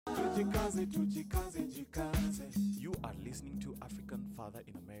You are listening to African Father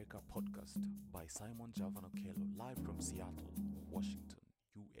in America podcast by Simon Javan Okello, live from Seattle, Washington,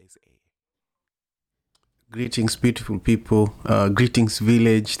 USA. Greetings, beautiful people. Greetings,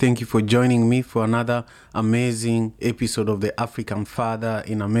 village. Thank you for joining me for another amazing episode of the African Father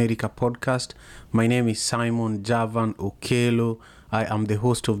in America podcast. My name is Simon Javan Okello. I am the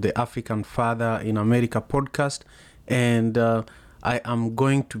host of the African Father in America podcast, and I am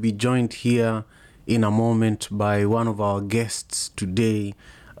going to be joined here in a moment by one of our guests today.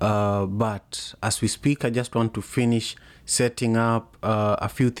 But as we speak, I just want to finish setting up a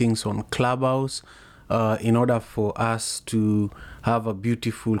few things on Clubhouse in order for us to have a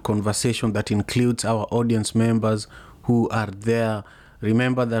beautiful conversation that includes our audience members who are there.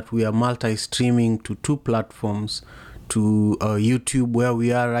 Remember that we are multi-streaming to two platforms, to YouTube where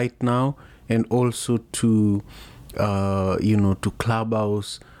we are right now, and also to to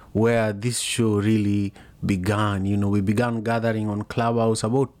Clubhouse where this show really began. We began gathering on Clubhouse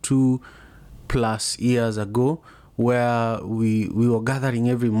about 2+ years ago, where we were gathering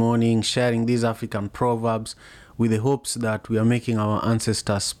every morning, sharing these African proverbs with the hopes that we are making our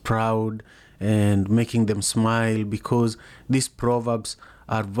ancestors proud and making them smile, because these proverbs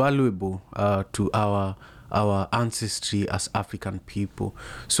are valuable to our ancestry as African people.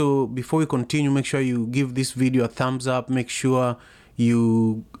 So before we continue, make sure you give this video a thumbs up. Make sure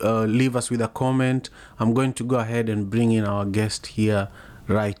you leave us with a comment. I'm going to go ahead and bring in our guest here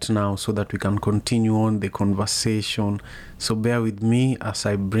right now so that we can continue on the conversation. So bear with me as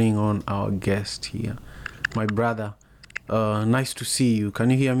I bring on our guest here. My brother, nice to see you. Can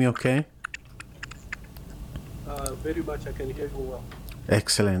you hear me okay? Very much, I can hear you well.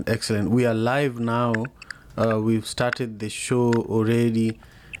 Excellent. We are live now. We've started the show already,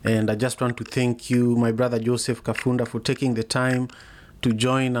 and I just want to thank you, my brother Joseph Kafunda, for taking the time to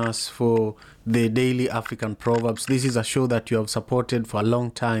join us for the Daily African Proverbs. This is a show that you have supported for a long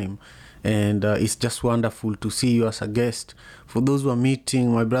time, and it's just wonderful to see you as a guest. For those who are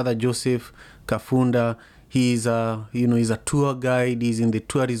meeting, my brother Joseph Kafunda, he's a tour guide. He's in the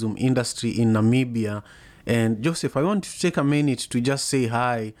tourism industry in Namibia. And Joseph, I want to take a minute to just say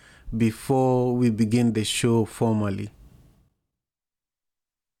hi before we begin the show formally.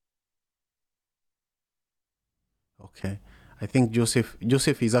 Okay. I think Joseph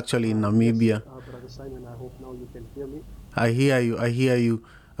is actually in Namibia. Yes, Brother Simon, I hope now you can hear me. I hear you.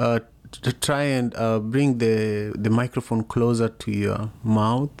 To try and bring the microphone closer to your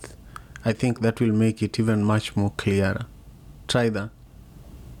mouth. I think that will make it even much more clearer. Try that.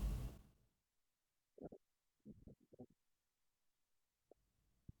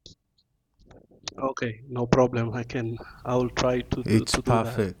 Okay, no problem. I will try to do that. It's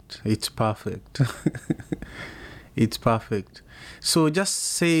perfect. It's perfect. So just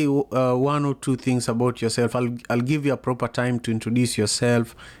say one or two things about yourself. I'll give you a proper time to introduce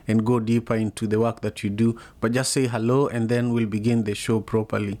yourself and go deeper into the work that you do. But just say hello, and then we'll begin the show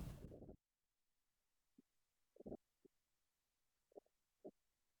properly.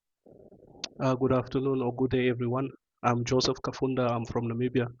 Good afternoon or good day, everyone. I'm Joseph Kafunda. I'm from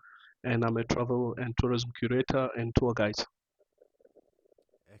Namibia, and I'm a travel and tourism curator and tour guide.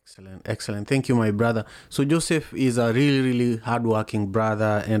 Excellent. Thank you, my brother. So Joseph is a really hardworking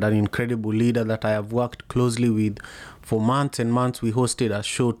brother and an incredible leader that I have worked closely with for months and months. We hosted a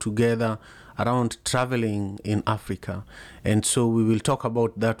show together around traveling in Africa, and so we will talk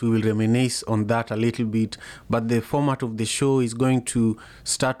about that. We will reminisce on that a little bit, but the format of the show is going to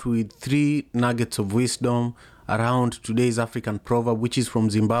start with 3 nuggets of wisdom around today's African proverb, which is from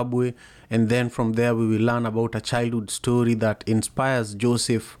Zimbabwe. And then from there, we will learn about a childhood story that inspires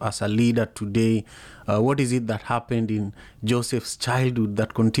Joseph as a leader today. What is it that happened in Joseph's childhood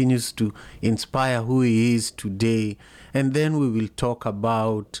that continues to inspire who he is today? And then we will talk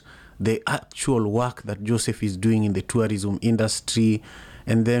about the actual work that Joseph is doing in the tourism industry.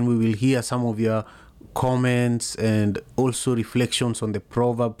 And then we will hear some of your comments and also reflections on the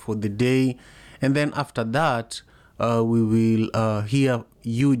proverb for the day. And then after that, we will hear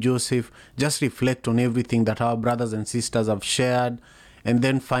you, Joseph, just reflect on everything that our brothers and sisters have shared. And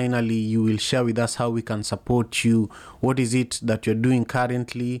then finally, you will share with us how we can support you. What is it that you're doing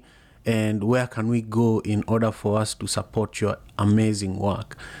currently? And where can we go in order for us to support your amazing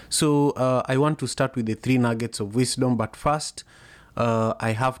work? So I want to start with the 3 nuggets of wisdom. But first,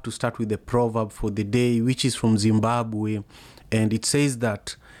 I have to start with the proverb for the day, which is from Zimbabwe. And it says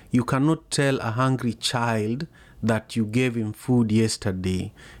that you cannot tell a hungry child that you gave him food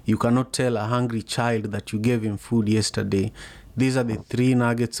yesterday. You cannot tell a hungry child that you gave him food yesterday. These are the 3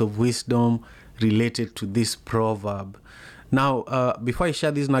 nuggets of wisdom related to this proverb. Now, before I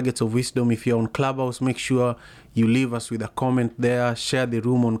share these nuggets of wisdom, if you're on Clubhouse, make sure you leave us with a comment there. Share the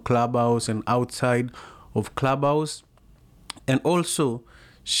room on Clubhouse and outside of Clubhouse. And also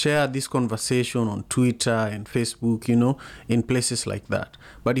share this conversation on Twitter and Facebook, in places like that.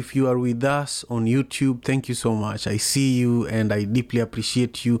 But if you are with us on YouTube, thank you so much. I see you and I deeply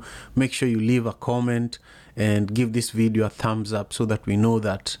appreciate you. Make sure you leave a comment and give this video a thumbs up so that we know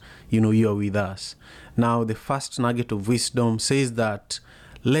that, you are with us. Now, the first nugget of wisdom says that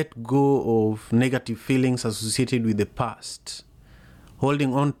let go of negative feelings associated with the past.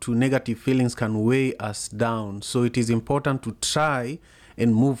 Holding on to negative feelings can weigh us down, so it is important to try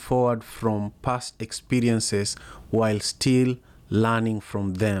and move forward from past experiences while still learning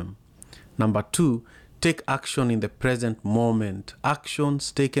from them. Number 2, take action in the present moment.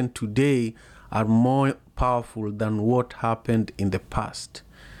 Actions taken today are more powerful than what happened in the past.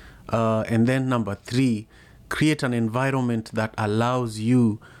 And then number 3, create an environment that allows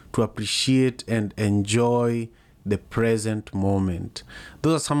you to appreciate and enjoy the present moment.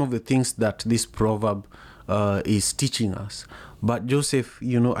 Those are some of the things that this proverb is teaching us. But Joseph,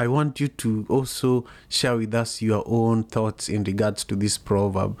 I want you to also share with us your own thoughts in regards to this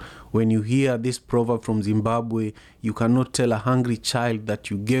proverb. When you hear this proverb from Zimbabwe, you cannot tell a hungry child that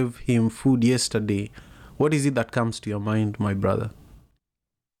you gave him food yesterday. What is it that comes to your mind, my brother?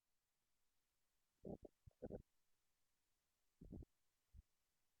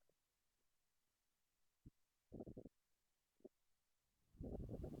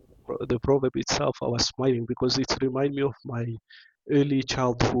 The proverb itself, I was smiling because it reminds me of my early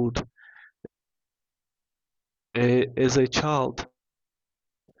childhood. As a child,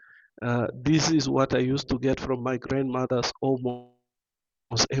 this is what I used to get from my grandmother's almost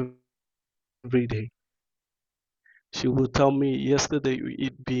every day. She would tell me, yesterday you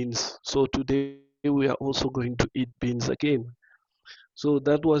eat beans, so today we are also going to eat beans again. So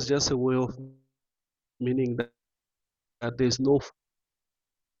that was just a way of meaning that there's no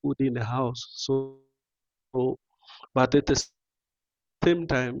food in the house. So, but at the same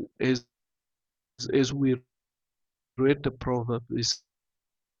time, as we read the proverb, is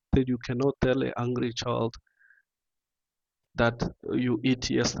that you cannot tell a hungry child that you eat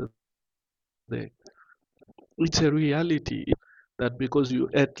yesterday. It's a reality that because you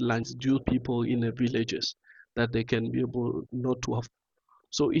ate lunch, due people in the villages, that they can be able not to have.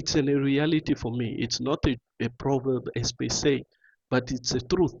 So it's a reality for me. It's not a proverb as per se, but it's a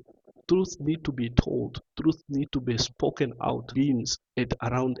truth. Truth need to be told. Truth need to be spoken out. Means at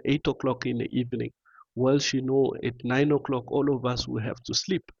around 8 o'clock in the evening. Well, she know at 9 o'clock all of us will have to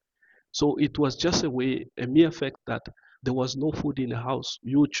sleep. So it was just a mere fact that there was no food in the house.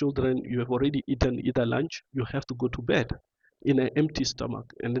 You children, you have already eaten either lunch, you have to go to bed in an empty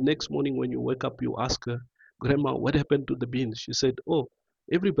stomach. And the next morning when you wake up, you ask her, Grandma, what happened to the beans? She said, oh,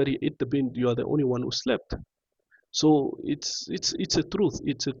 everybody ate the bean. You are the only one who slept. So it's a truth.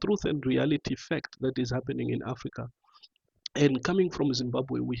 It's a truth and reality fact that is happening in Africa. And coming from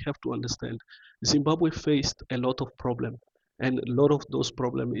Zimbabwe, we have to understand Zimbabwe faced a lot of problem, and a lot of those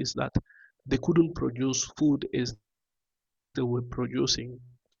problems is that they couldn't produce food as they were producing.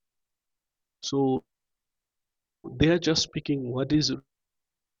 So they are just speaking what is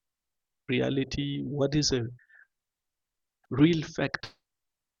reality, what is a real fact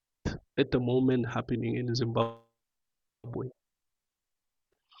at the moment happening in Zimbabwe.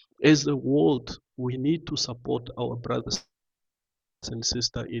 As a world, we need to support our brothers and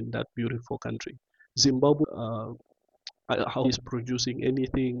sisters in that beautiful country. Zimbabwe, how is producing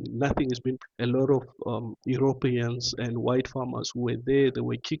anything? Nothing has been. A lot of Europeans and white farmers who were there, they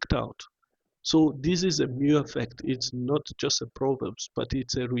were kicked out. So this is a mere fact. It's not just a proverbs, but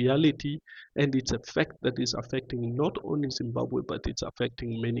it's a reality, and it's a fact that is affecting not only Zimbabwe, but it's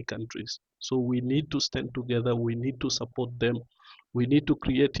affecting many countries. So we need to stand together. We need to support them. We need to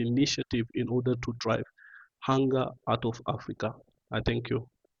create initiative in order to drive hunger out of Africa. I thank you.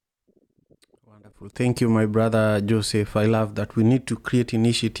 Wonderful. Thank you, my brother Joseph. I love that. We need to create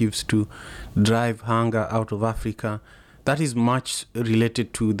initiatives to drive hunger out of Africa. That is much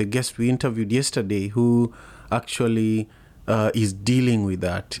related to the guest we interviewed yesterday, who actually is dealing with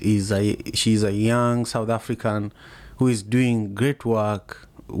that. She's a young South African who is doing great work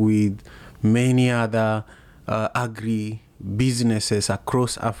with many other agri businesses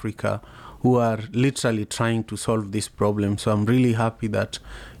across Africa who are literally trying to solve this problem. So I'm really happy that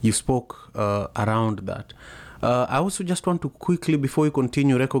you spoke around that. I also just want to quickly, before we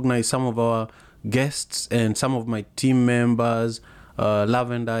continue, recognize some of our guests and some of my team members.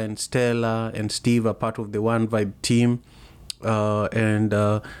 Lavender and Stella and Steve are part of the One Vibe team. And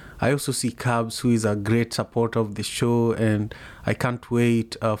I also see Cabs, who is a great supporter of the show, and I can't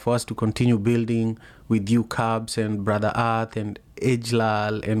wait for us to continue building with you, Cabs, and Brother Earth, and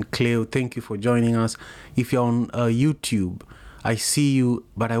Ejlal, and Cleo. Thank you for joining us. If you're on YouTube, I see you,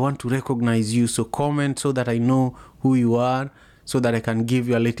 but I want to recognize you. So comment so that I know who you are, so that I can give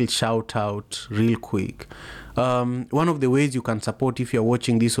you a little shout out real quick. One of the ways you can support if you're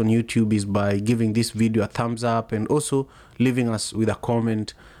watching this on YouTube is by giving this video a thumbs up, and also leaving us with a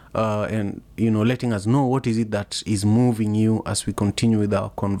comment, and letting us know what is it that is moving you as we continue with our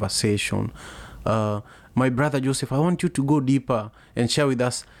conversation. My brother Joseph, I want you to go deeper and share with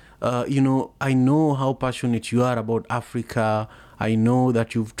us. I know how passionate you are about Africa. I know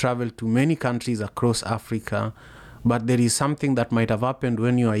that you've traveled to many countries across Africa, but there is something that might have happened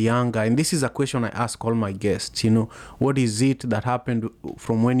when you are younger. And this is a question I ask all my guests. What is it that happened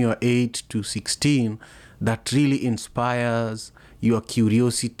from when you are 8 to 16 that really inspires your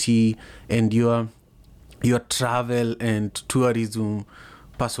curiosity and your travel and tourism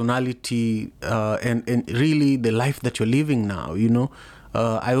personality, and really the life that you're living now?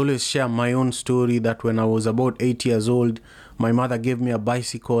 I always share my own story that when I was about 8 years old, my mother gave me a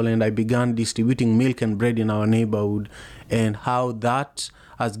bicycle and I began distributing milk and bread in our neighborhood, and how that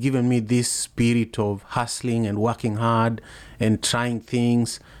has given me this spirit of hustling and working hard and trying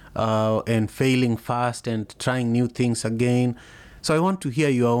things, and failing fast and trying new things again. So I want to hear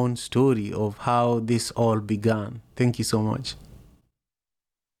your own story of how this all began. Thank you so much.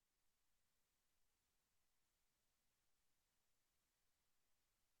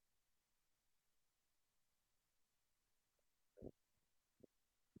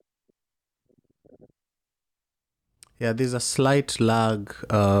 Yeah, there's a slight lag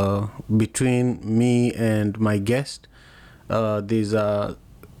between me and my guest. There's a,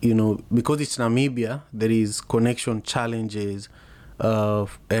 because it's Namibia, there is connection challenges,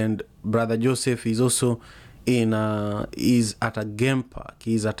 and Brother Joseph is also is at a game park.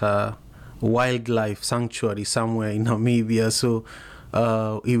 He's at a wildlife sanctuary somewhere in Namibia, so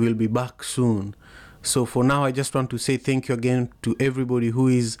he will be back soon. So for now, I just want to say thank you again to everybody who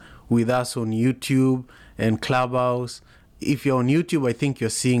is with us on YouTube and Clubhouse. If you're on YouTube, I think you're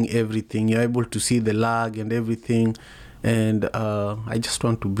seeing everything. You're able to see the lag and everything. And I just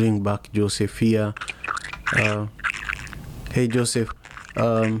want to bring back Joseph here. Hey, Joseph.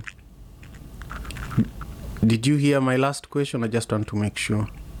 Did you hear my last question? I just want to make sure.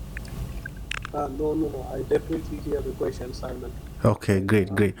 No. I definitely hear the question, Simon. Okay,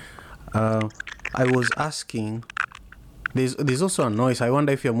 great. I was asking. There's also a noise. I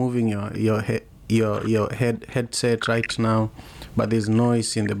wonder if you're moving your headset right now, but there's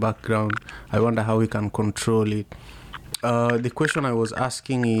noise in the background. I wonder how we can control it. The question I was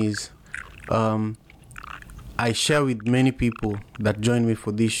asking is, I share with many people that join me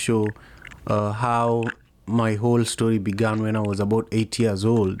for this show how my whole story began when I was about 8 years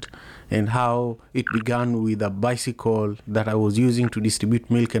old, and how it began with a bicycle that I was using to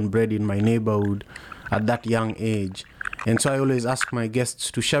distribute milk and bread in my neighborhood at that young age. And so I always ask my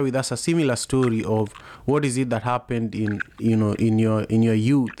guests to share with us a similar story of what is it that happened in your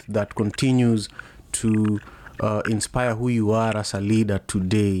youth that continues to inspire who you are as a leader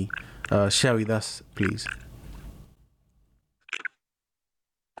today. Share with us, please.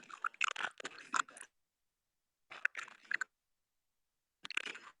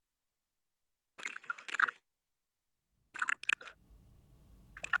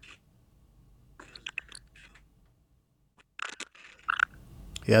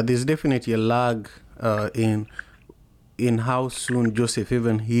 Yeah, there's definitely a lag in how soon Joseph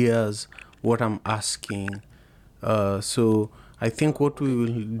even hears what I'm asking. So I think what we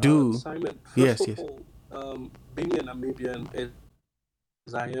will do. Simon, Yes, first yes. of all, being a Namibian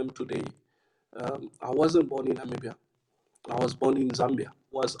as I am today, I wasn't born in Namibia. I was born in Zambia.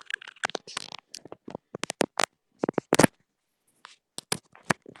 Was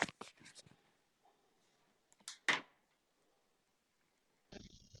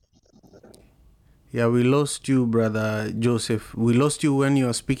Yeah, we lost you, brother Joseph. We lost you when you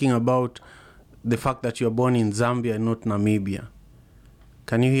were speaking about the fact that you were born in Zambia and not Namibia.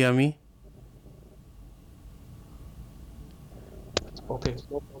 Can you hear me? okay,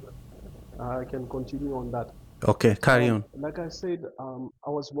 no problem. I can continue on that. Okay, carry on. Like I said, I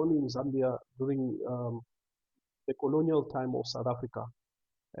was born in Zambia during the colonial time of South Africa.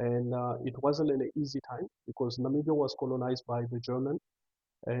 And it wasn't an easy time because Namibia was colonized by the German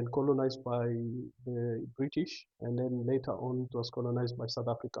and colonized by the British, and then later on it was colonized by South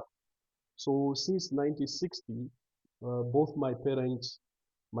Africa. So since 1960, both my parents,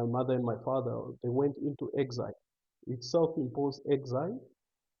 my mother and my father, they went into exile. It's self-imposed exile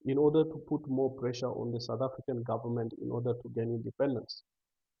in order to put more pressure on the South African government in order to gain independence.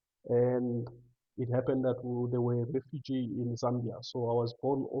 And it happened that they were refugee in Zambia. So I was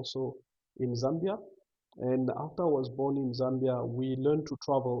born also in Zambia. And after I was born in Zambia, we learned to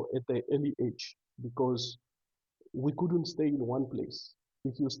travel at the early age because we couldn't stay in one place.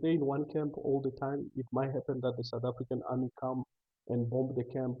 If you stay in one camp all the time, it might happen that the South African army come and bomb the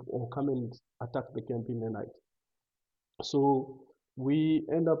camp or come and attack the camp in the night. So we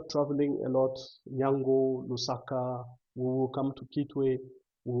end up traveling a lot, Nyango, Lusaka, we will come to Kitwe,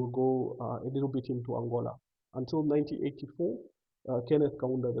 we will go a little bit into Angola. Until 1984, Kenneth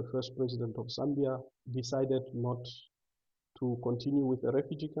Kaunda, the first president of Zambia, decided not to continue with the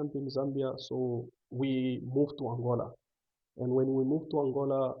refugee camp in Zambia, so we moved to Angola. And when we moved to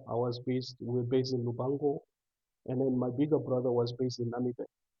Angola, we were based in Lubango, and then my bigger brother was based in Namibe,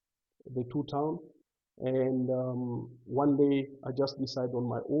 the two town. And one day I just decided on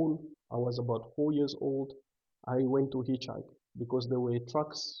my own. I was about 4 years old. I went to hitchhike because there were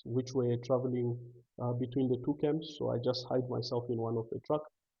trucks which were traveling between the two camps. So I just hid myself in one of the truck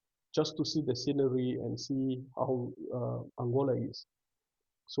just to see the scenery and see how Angola is.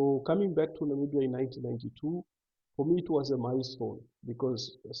 So coming back to Namibia in 1992, for me it was a milestone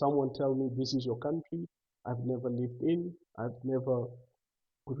because someone tell me this is your country. I've never lived in. I've never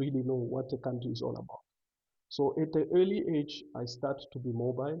really know what the country is all about. So at an early age, I start to be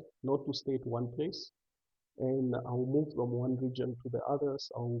mobile, not to stay at one place. And I'll move from one region to the others.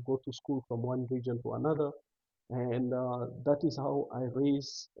 I'll go to school from one region to another. And that is how I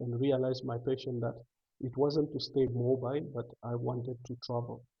raise and realize my passion that it wasn't to stay mobile, but I wanted to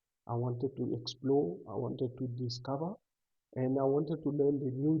travel. I wanted to explore. I wanted to discover. And I wanted to learn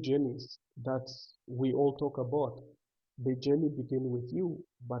the new journeys that we all talk about. The journey begin with you,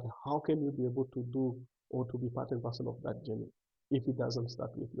 but how can you be able to do or to be part and parcel of that journey if it doesn't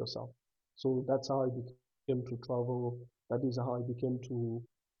start with yourself? So that's how I became to travel. That is how I became to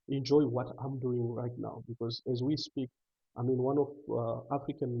enjoy what I'm doing right now. Because as we speak, I'm in one of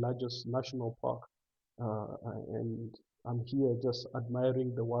African largest national park, and I'm here just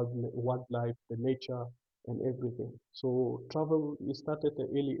admiring the wildlife, the nature, and everything. So travel is started at an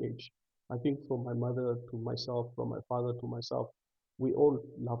early age. I think from my mother to myself, from my father to myself, we all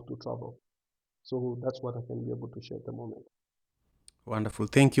love to travel. So that's what I can be able to share at the moment. Wonderful.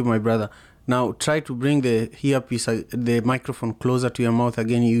 Thank you, my brother. Now try to bring the earpiece, the microphone closer to your mouth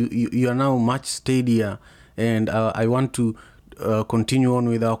again. You are now much steadier, and I want to continue on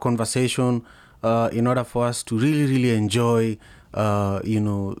with our conversation in order for us to really, really enjoy.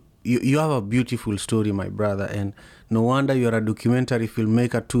 You have a beautiful story, my brother, and no wonder you're a documentary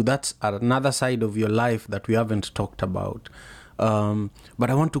filmmaker too. That's another side of your life that we haven't talked about. But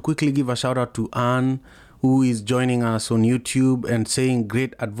I want to quickly give a shout out to Anne, who is joining us on YouTube and saying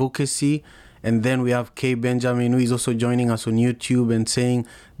great advocacy. And then we have Kay Benjamin, who is also joining us on YouTube and saying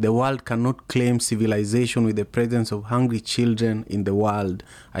the world cannot claim civilization with the presence of hungry children in the world.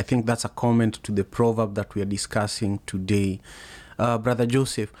 I think that's a comment to the proverb that we are discussing today. Brother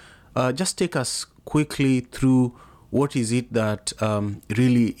Joseph, just take us quickly through what is it that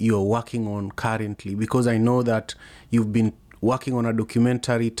really you're working on currently, because I know that you've been working on a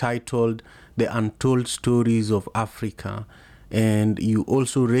documentary titled The Untold Stories of Africa, and you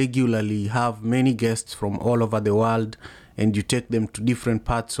also regularly have many guests from all over the world, and you take them to different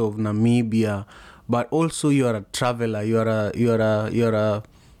parts of Namibia. But also you're a traveler. You're a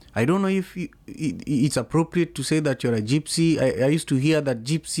I don't know if it's appropriate to say that you're a gypsy. I used to hear that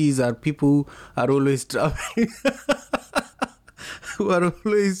gypsies are people who are always traveling. Who are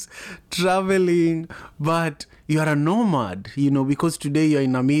always traveling, but you are a nomad, because today you're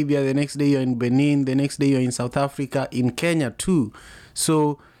in Namibia, the next day you're in Benin, the next day you're in South Africa, in Kenya too.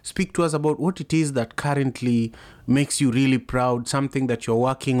 So speak to us about what it is that currently makes you really proud, something that you're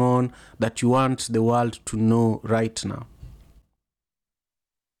working on that you want the world to know right now.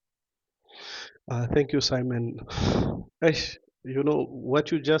 Thank you, Simon.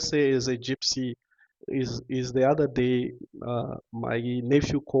 What you just say as a gypsy is the other day, my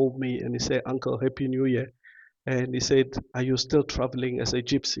nephew called me and he said, Uncle, Happy New Year. And he said, are you still traveling as a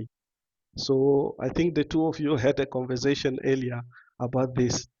gypsy? So I think the two of you had a conversation earlier about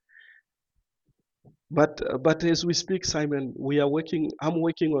this. But as we speak, Simon, I'm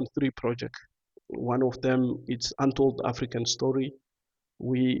working on 3 projects. One of them, it's Untold African Story.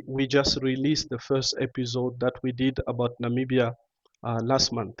 We just released the first episode that we did about Namibia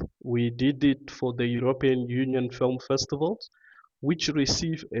last month. We did it for the European Union Film Festivals, which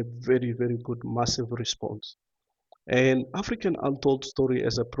received a very, very good, massive response. And African Untold Story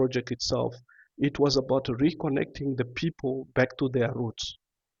as a project itself, it was about reconnecting the people back to their roots.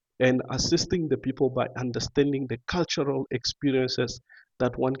 and assisting the people by understanding the cultural experiences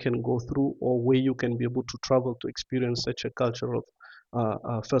that one can go through, or where you can be able to travel to experience such a cultural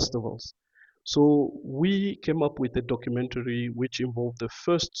festivals. So we came up with a documentary which involved the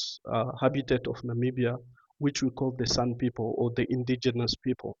first habitat of Namibia, which we call the San people, or the indigenous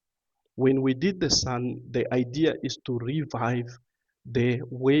people. When we did the San, the idea is to revive the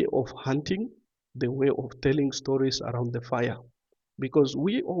way of hunting, the way of telling stories around the fire, because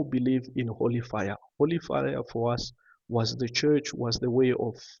we all believe in holy fire. Holy fire for us was the church, was the way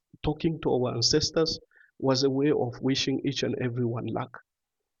of talking to our ancestors, was a way of wishing each and everyone luck.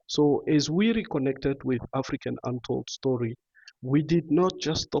 So as we reconnected with African Untold Story, we did not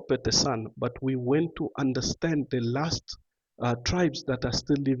just stop at the Sun, but we went to understand the last tribes that are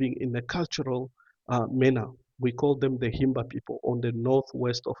still living in a cultural manner. We call them the Himba people on the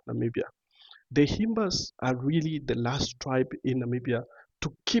northwest of Namibia. The Himbas are really the last tribe in Namibia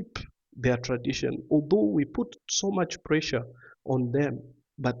to keep their tradition, although we put so much pressure on them,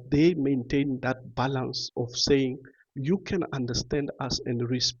 but they maintain that balance of saying, you can understand us and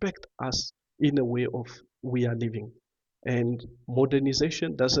respect us in a way of we are living. And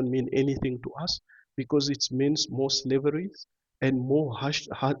modernization doesn't mean anything to us, because it means more slavery and more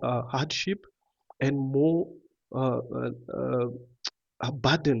hardship and more uh, uh, uh, a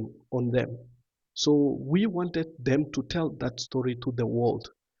burden on them. So we wanted them to tell that story to the world.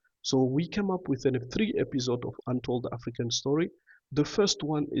 So we came up with a 3 episode of Untold African Story. The first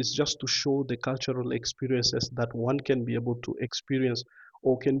one is just to show the cultural experiences that one can be able to experience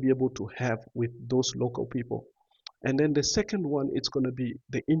or can be able to have with those local people. And then the second one, it's going to be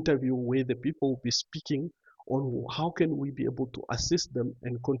the interview where the people will be speaking on how can we be able to assist them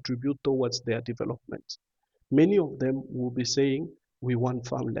and contribute towards their development. Many of them will be saying, we want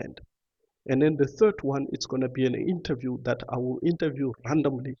farmland. And then the third one, it's going to be an interview that I will interview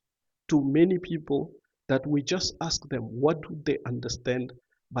randomly to many people, that we just ask them what do they understand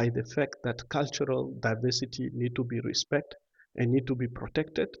by the fact that cultural diversity need to be respected and need to be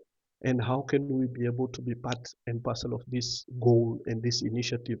protected, and how can we be able to be part and parcel of this goal and this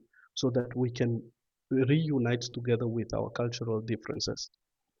initiative so that we can reunite together with our cultural differences.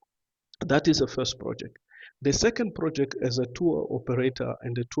 That is the first project. The second project, as a tour operator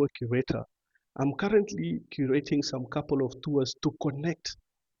and a tour curator, I'm currently curating some couple of tours to connect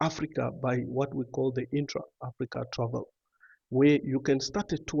Africa by what we call the intra-Africa travel, where you can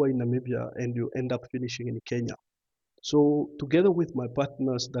start a tour in Namibia and you end up finishing in Kenya. So together with my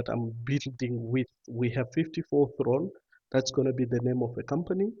partners that I'm building with, we have 54 Throne. That's going to be the name of the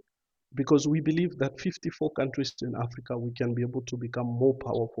company, because we believe that 54 countries in Africa, we can be able to become more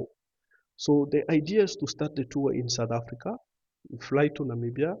powerful. So the idea is to start the tour in South Africa, fly to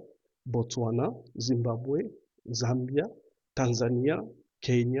Namibia, Botswana, Zimbabwe, Zambia, Tanzania,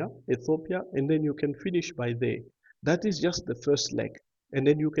 Kenya, Ethiopia, and then you can finish by there. That is just the first leg. And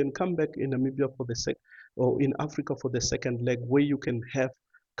then you can come back in Namibia for the or in Africa for the second leg, where you can have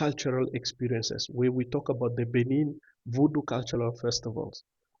cultural experiences, where we talk about the Benin Voodoo Cultural Festivals,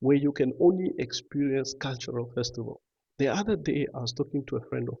 where you can only experience cultural festival. The other day, I was talking to a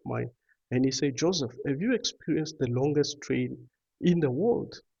friend of mine, and he said, Joseph, have you experienced the longest train in the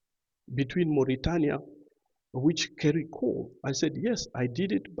world between Mauritania, which carry coal? I said, yes, I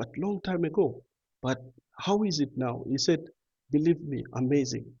did it, but long time ago. But how is it now? He said, believe me,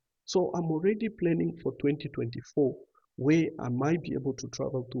 amazing. So I'm already planning for 2024, where I might be able to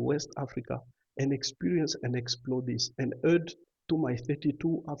travel to West Africa and experience and explore this, and add to my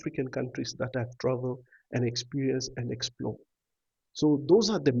 32 African countries that I've traveled and experienced and explored. So those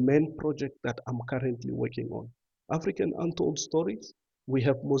are the main projects that I'm currently working on. African Untold Stories. We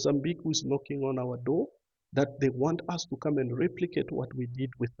have Mozambique who's knocking on our door, that they want us to come and replicate what we did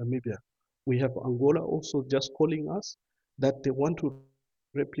with Namibia. We have Angola also just calling us that they want to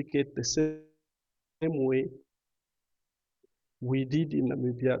replicate the same way we did in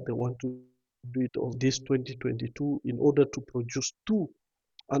Namibia. They want to do it of this 2022 in order to produce 2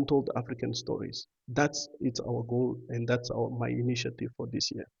 Untold African Stories. That's it's our goal, and that's my initiative for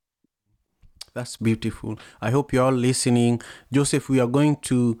this year. That's beautiful. I hope you're all listening. Joseph, we are going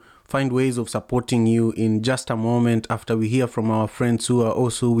to find ways of supporting you in just a moment after we hear from our friends who are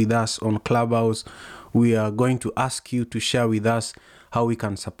also with us on Clubhouse. We are going to ask you to share with us how we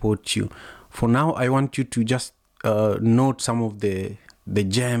can support you. For now, I want you to just note some of the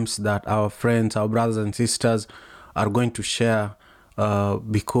gems that our friends, our brothers and sisters are going to share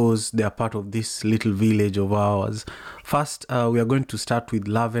because they are part of this little village of ours. First, we are going to start with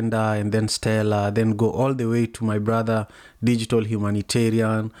Lavender, and then Stella, then go all the way to my brother, Digital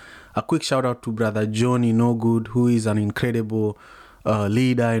Humanitarian. A quick shout out to brother Johnny No Good, who is an incredible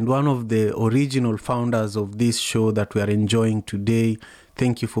leader and one of the original founders of this show that we are enjoying today.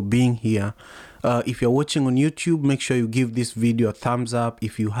 Thank you for being here. If you're watching on YouTube, make sure you give this video a thumbs up.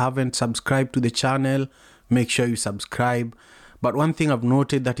 If you haven't subscribed to the channel, make sure you subscribe. But one thing I've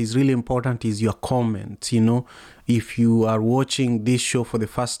noted that is really important is your comments. If you are watching this show for the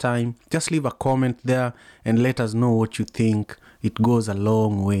first time, just leave a comment there and let us know what you think. It goes a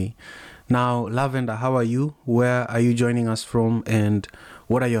long way. Now, Lavender, how are you? Where are you joining us from? And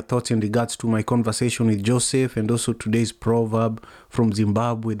what are your thoughts in regards to my conversation with Joseph and also today's proverb from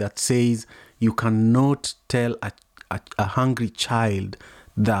Zimbabwe that says, you cannot tell a hungry child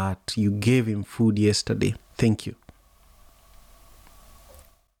that you gave him food yesterday. Thank you.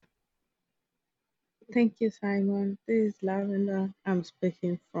 Thank you, Simon. This is Lavender. I'm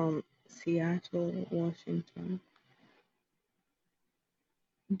speaking from Seattle, Washington.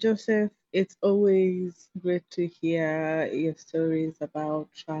 Joseph, it's always great to hear your stories about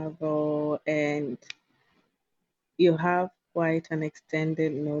travel, and you have quite an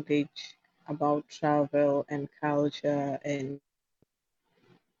extended knowledge about travel and culture. And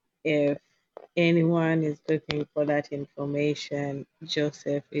if anyone is looking for that information,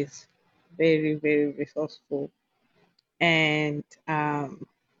 Joseph is very, very resourceful. And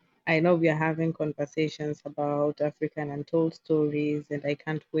I know we are having conversations about African Untold Stories, and I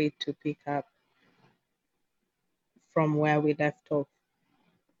can't wait to pick up from where we left off.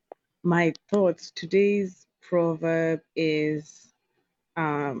 My thoughts today's proverb is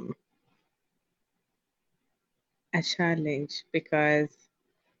a challenge because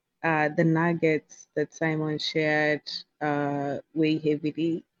the nuggets that Simon shared weigh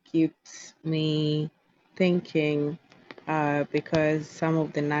heavily, keeps me thinking because some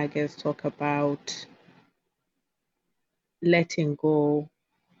of the nuggets talk about letting go,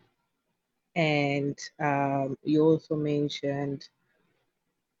 and you also mentioned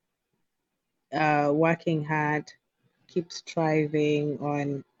working hard, keep striving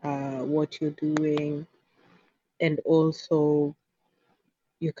on what you're doing, and also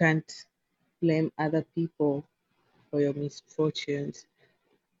you can't blame other people for your misfortunes.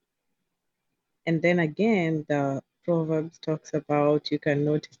 And then again, the Proverbs talks about you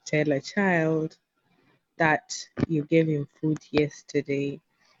cannot tell a child that you gave him food yesterday.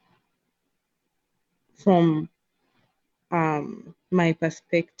 From my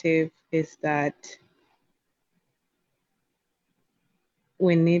perspective is that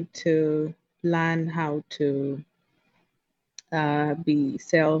we need to learn how to be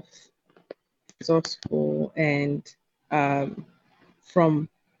self-resourceful, and from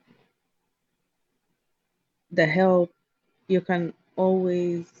the help you can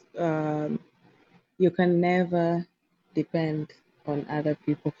always you can never depend on other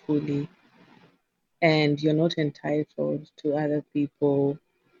people fully, and you're not entitled to other people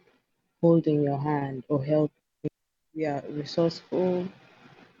holding your hand or help. We are resourceful,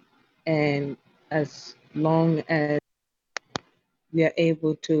 and as long as we are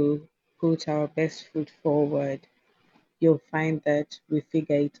able to put our best foot forward, you'll find that we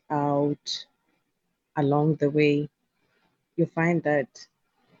figure it out along the way. You find that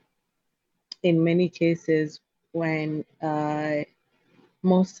in many cases, when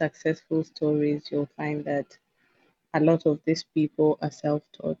most successful stories, you'll find that a lot of these people are self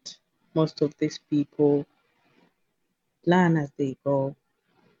taught. Most of these people learn as they go.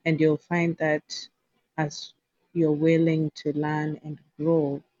 And you'll find that as you're willing to learn and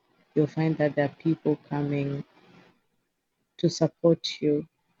grow, you'll find that there are people coming to support you.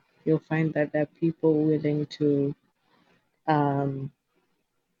 You'll find that there are people willing to um,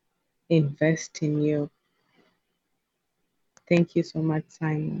 invest in you. Thank you so much,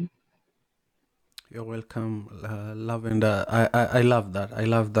 Simon. You're welcome, Lavender. I love that. I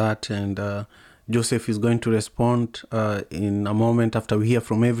love that. And Joseph is going to respond in a moment after we hear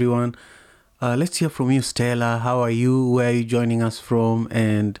from everyone. Let's hear from you, Stella. How are you? Where are you joining us from?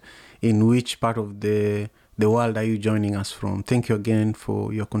 And in which part of the world are you joining us from? Thank you again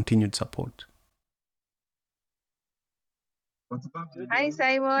for your continued support. Hi,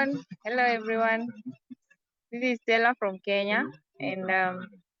 Simon. Hello, everyone. This is Stella from Kenya, and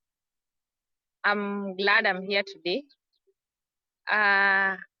I'm glad I'm here today.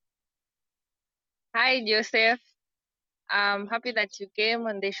 Hi, Joseph. I'm happy that you came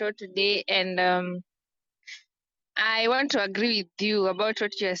on the show today, and I want to agree with you about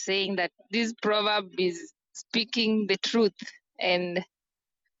what you're saying, that this proverb is speaking the truth and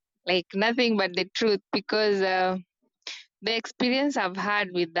like nothing but the truth, because the experience I've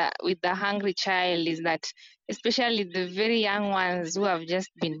had with the hungry child is that, especially the very young ones who have just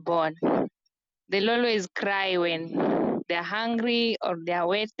been born, they'll always cry when they're hungry or they're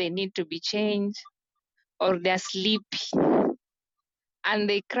wet, they need to be changed, or they're sleepy. And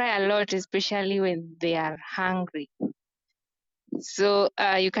they cry a lot, especially when they are hungry. So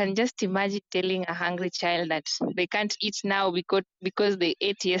you can just imagine telling a hungry child that they can't eat now because they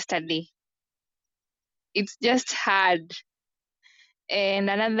ate yesterday. It's just hard. And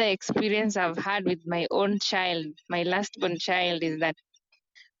another experience I've had with my own child, my last born child, is that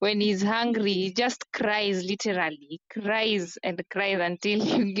when he's hungry, he just cries, literally. He cries and cries until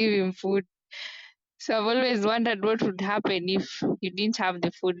you give him food. So I've always wondered what would happen if you didn't have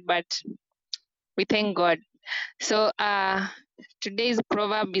the food, but we thank God. So today's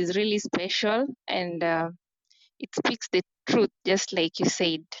proverb is really special, and it speaks the truth, just like you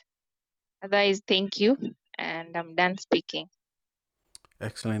said. Otherwise, thank you, and I'm done speaking.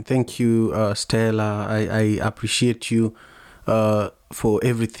 Excellent. Thank you, Stella. I appreciate you for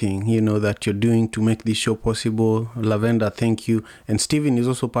everything, that you're doing to make this show possible. Lavender, thank you. And Stephen is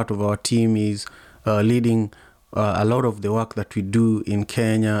also part of our team. He's leading a lot of the work that we do in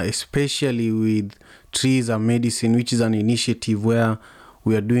Kenya, especially with Trees Are Medicine, which is an initiative where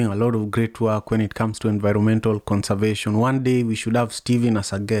we are doing a lot of great work when it comes to environmental conservation. One day we should have Stephen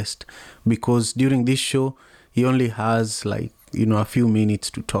as a guest, because during this show, he only has a few minutes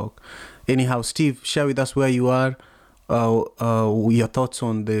to talk. Anyhow, Steve, share with us where you are, your thoughts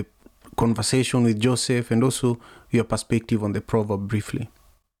on the conversation with Joseph, and also your perspective on the proverb briefly.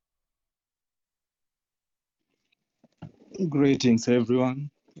 Greetings, everyone.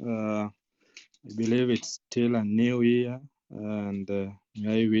 I believe it's still a new year, and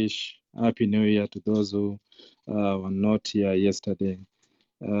I wish Happy New Year to those who were not here yesterday.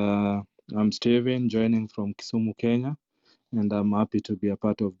 I'm Steven, joining from Kisumu, Kenya, and I'm happy to be a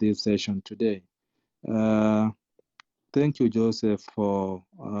part of this session today. Thank you, Joseph, for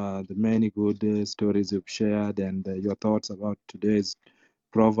the many good stories you've shared and your thoughts about today's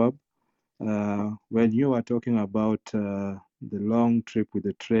proverb. When you were talking about the long trip with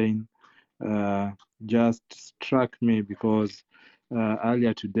the train, just struck me because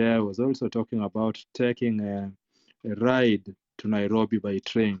earlier today I was also talking about taking a ride to Nairobi by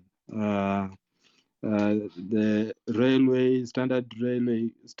train. The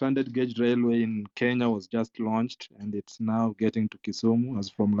standard gauge railway in Kenya was just launched, and it's now getting to Kisumu as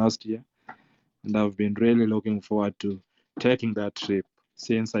from last year. And I've been really looking forward to taking that trip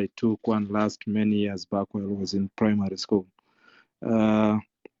since I took one last many years back when I was in primary school.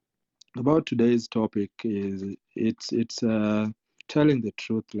 About today's topic is it's telling the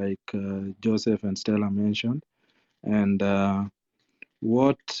truth, like Joseph and Stella mentioned, and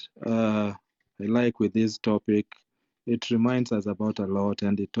what I like with this topic, it reminds us about a lot,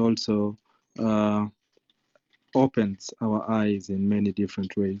 and it also opens our eyes in many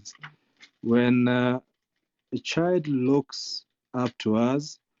different ways. When a child looks up to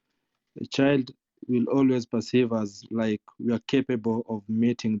us, a child will always perceive us like we are capable of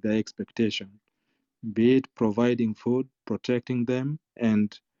meeting their expectation, be it providing food, protecting them,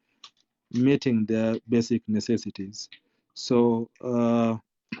 and meeting their basic necessities. So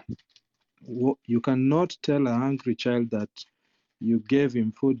you cannot tell a hungry child that you gave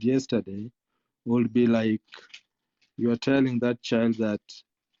him food yesterday. Will be like you are telling that child that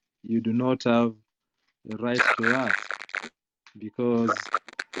you do not have the right to ask, because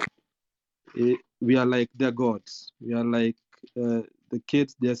we are like their gods. We are like the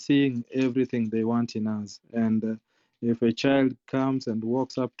kids. They're seeing everything they want in us. And if a child comes and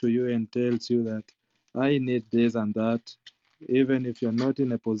walks up to you and tells you that I need this and that, even if you're not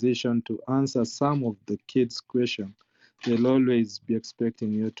in a position to answer some of the kids' questions, they'll always be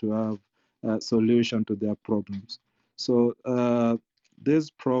expecting you to have a solution to their problems. So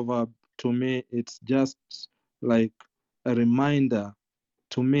this proverb, to me, it's just like a reminder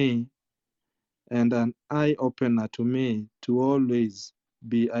to me and an eye-opener to me to always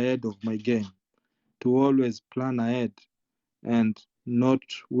be ahead of my game, to always plan ahead and not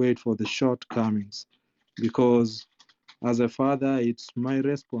wait for the shortcomings. Because as a father, it's my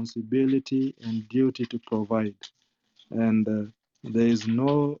responsibility and duty to provide. And there is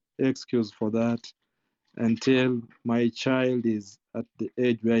no excuse for that until my child is at the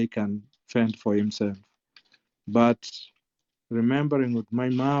age where he can fend for himself. But remembering with my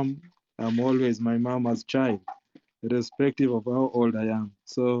mom, I'm always my mama's child, irrespective of how old I am.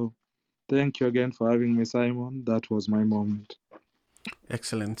 So thank you again for having me, Simon. That was my moment.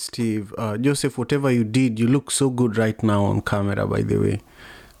 Excellent, Steve. Joseph, whatever you did, you look so good right now on camera, by the way.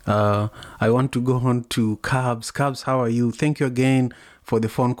 I want to go on to Cabs. Cabs, how are you? Thank you again for the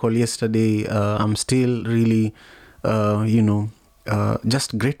phone call yesterday. I'm still really,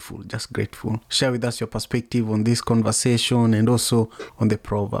 just grateful, just grateful. Share with us your perspective on this conversation and also on the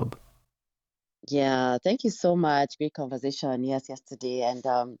proverb. Yeah, thank you so much. Great conversation. Yes, yesterday. And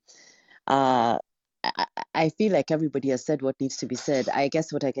uh, I feel like everybody has said what needs to be said. I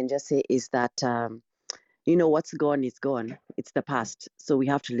guess what I can just say is that, what's gone is gone. It's the past. So we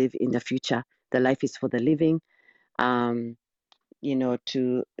have to live in the future. The life is for the living. To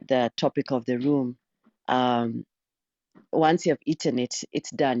the topic of the room, once you have eaten it, it's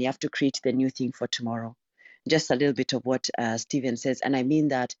done. You have to create the new thing for tomorrow. Just a little bit of what Stephen says. And I mean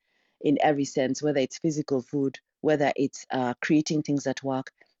that in every sense, whether it's physical food, whether it's creating things at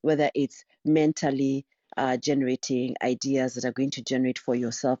work, whether it's mentally generating ideas that are going to generate for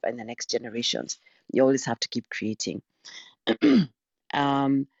yourself and the next generations. You always have to keep creating.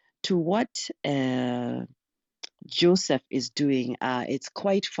 To what Joseph is doing, it's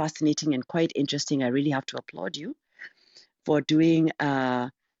quite fascinating and quite interesting. I really have to applaud you for doing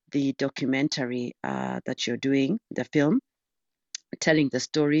the documentary that you're doing, the film, telling the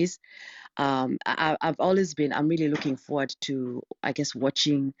stories. I've always been, I'm really looking forward to, I guess,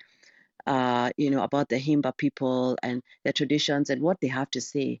 watching, about the Himba people and their traditions and what they have to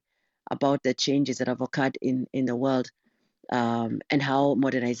say about the changes that have occurred in the world, and how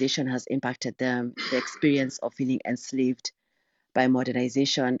modernization has impacted them, the experience of feeling enslaved by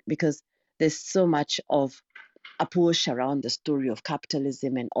modernization, because there's so much of a push around the story of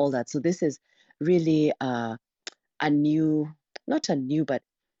capitalism and all that. So this is really but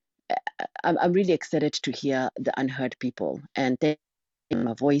I'm really excited to hear the unheard people and thank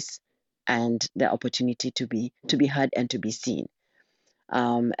my voice and the opportunity to be heard and to be seen.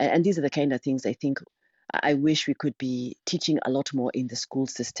 And these are the kind of things I think I wish we could be teaching a lot more in the school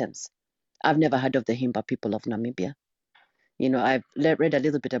systems. I've never heard of the Himba people of Namibia. I've read a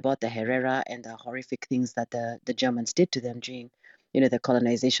little bit about the Herero and the horrific things that the Germans did to them during, the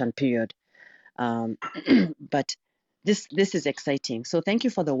colonization period. But this is exciting. So thank you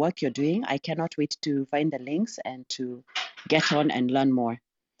for the work you're doing. I cannot wait to find the links and to get on and learn more.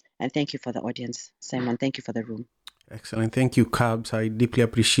 And thank you for the audience, Simon. Thank you for the room. Excellent. Thank you, Cabs. I deeply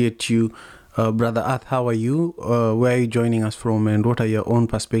appreciate you. Brother Earth, how are you? Where are you joining us from? And what are your own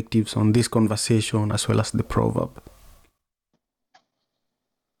perspectives on this conversation as well as the proverb?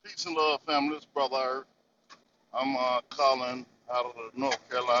 Peace and love, family. It's Brother Earth. I'm calling out of the North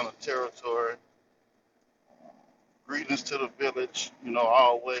Carolina territory. Greetings to the village,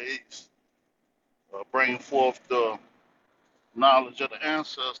 always bringing forth the knowledge of the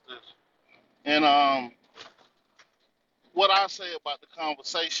ancestors. And what I say about the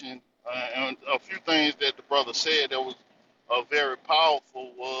conversation, and a few things that the brother said that was very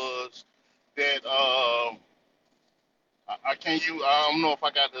powerful was that I can't use, I don't know if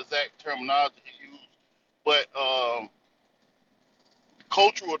I got the exact terminology he used, but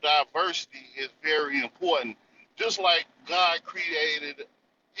cultural diversity is very important. Just like God created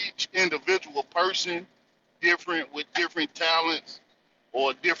each individual person different with different talents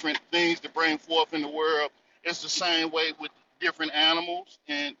or different things to bring forth in the world, it's the same way with different animals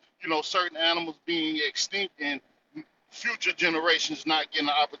and, certain animals being extinct and future generations not getting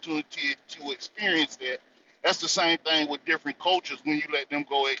the opportunity to experience that. That's the same thing with different cultures when you let them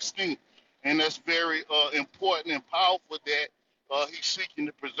go extinct. And that's very important and powerful that he's seeking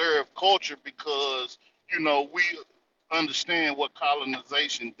to preserve culture because, we understand what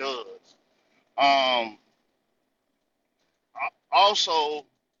colonization does. Also,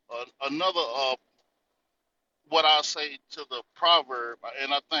 another what I say to the proverb,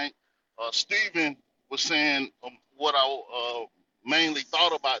 and I think Stephen was saying what I mainly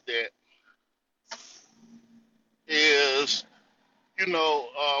thought about that is, when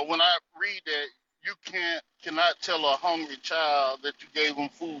I read that you cannot tell a hungry child that you gave him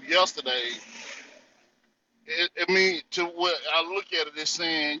food yesterday. It means to what I look at it as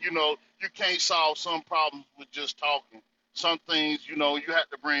saying, you can't solve some problems with just talking. Some things, you have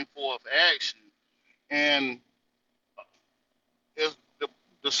to bring forth action. And it's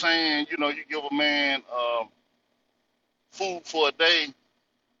the saying, you give a man food for a day,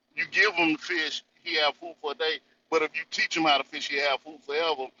 you give him the fish, he have food for a day. But if you teach him how to fish, he have food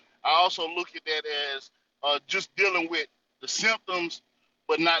forever. I also look at that as just dealing with the symptoms,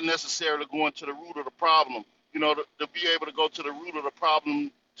 but not necessarily going to the root of the problem. To be able to go to the root of the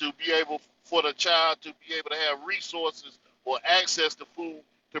problem, to be able for the child to be able to have resources or access to food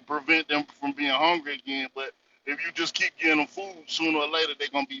to prevent them from being hungry again. But if you just keep giving them food, sooner or later they're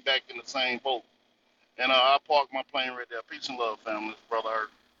gonna be back in the same boat. And I park my plane right there. Peace and love, family. Brother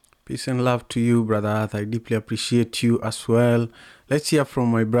Earth. Peace and love to you, Brother Earth. I deeply appreciate you as well. Let's hear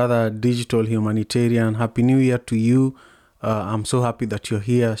from my brother, Digital Humanitarian. Happy New Year to you. I'm so happy that you're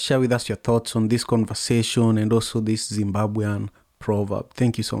here. Share with us your thoughts on this conversation and also this Zimbabwean proverb.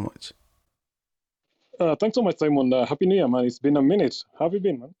 Thank you so much. Thanks so much, Simon. Happy New Year, man. It's been a minute. How have you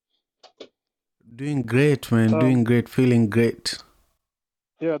been, man? Doing great, man. Doing great. Feeling great.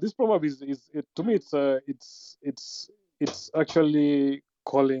 Yeah, this proverb is to me it's actually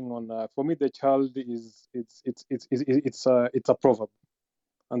calling on. For me, the child is it's a proverb,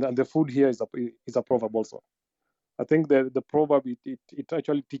 and the food here is a proverb also. I think the proverb it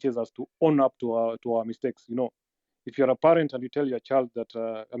actually teaches us to own up to our mistakes. You know, if you're a parent and you tell your child that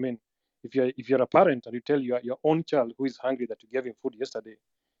if you're a parent and you tell your own child who is hungry that you gave him food yesterday,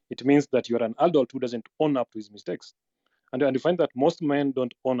 it means that you're an adult who doesn't own up to his mistakes. And you find that most men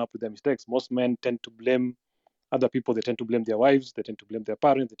don't own up to their mistakes. Most men tend to blame other people. They tend to blame their wives. They tend to blame their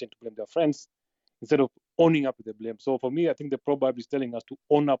parents. They tend to blame their friends instead of owning up to the blame. So for me, I think the proverb is telling us to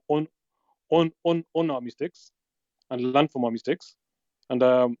own our mistakes and learn from our mistakes. And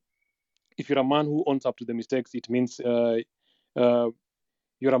if you're a man who owns up to the mistakes, it means you're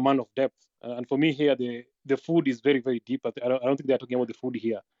a man of depth. And for me here, the food is very, very deep. I don't think they're talking about the food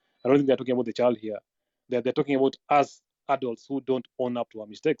here. I don't think they're talking about the child here. They're talking about us adults who don't own up to our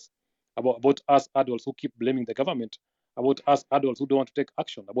mistakes, about us adults who keep blaming the government, about us adults who don't want to take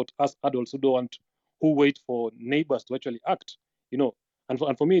action, about us adults who wait for neighbors to actually act. You know,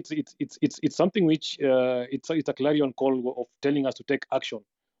 and for me, it's something which it's a clarion call of telling us to take action,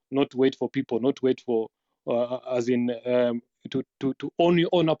 not wait for people, not wait for as in to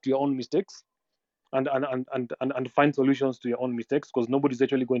own up to your own mistakes and find solutions to your own mistakes, because nobody's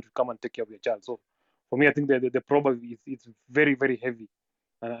actually going to come and take care of your child. So for me, I think the problem is it's very, very heavy,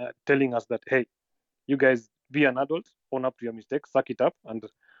 telling us that, hey, you guys be an adult, own up to your mistakes, suck it up, and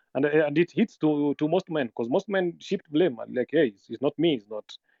it hits to most men, because most men shift blame, like, hey, it's not me,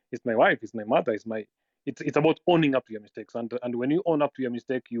 it's my wife, it's my mother, it's about owning up to your mistakes, and when you own up to your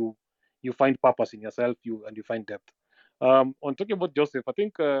mistake, you find purpose in yourself, you find depth. On talking about Joseph, I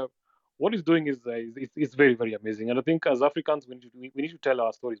think what he's doing is very, very amazing, and I think as Africans we need to tell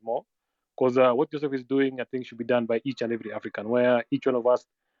our stories more, because what Joseph is doing, I think, should be done by each and every African, where each one of us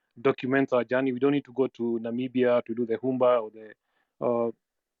documents our journey. We don't need to go to Namibia to do the Humba or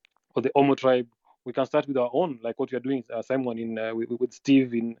the Omo tribe. We can start with our own, like what we are doing, Simon, with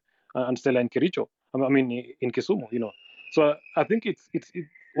Steve and Stella in Kericho. I mean, in Kisumu, you know. So I think it's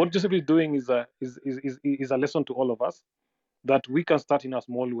what Joseph is doing is a lesson to all of us, that we can start in a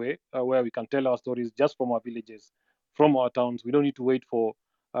small way, where we can tell our stories just from our villages, from our towns. We don't need to wait for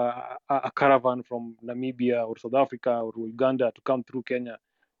a caravan from Namibia or South Africa or Uganda to come through Kenya.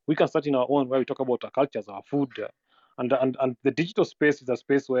 We can start in our own, where we talk about our cultures, our food, and the digital space is a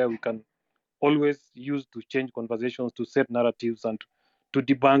space where we can always use to change conversations, to set narratives, and to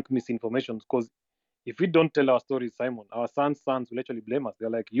debunk misinformation. Because if we don't tell our stories, Simon, our sons will actually blame us. They're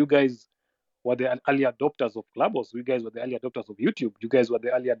like, you guys were the early adopters of Clubhouse. You guys were the early adopters of YouTube. You guys were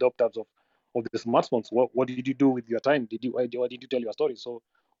the early adopters of the smartphones. What did you do with your time? Why did you tell your story? So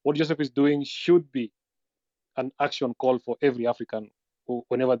what Joseph is doing should be an action call for every African,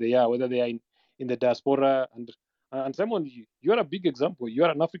 whenever they are, whether they are in the diaspora. And Simon, you are a big example. You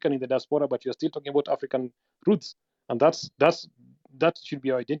are an African in the diaspora, but you're still talking about African roots, and that should be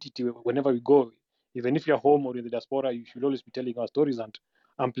our identity whenever we go. Even if you're home or in the diaspora, you should always be telling our stories and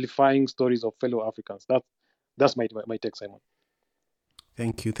amplifying stories of fellow Africans. That's my take, Simon.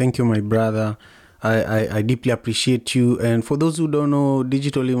 Thank you, my brother. I deeply appreciate you. And for those who don't know,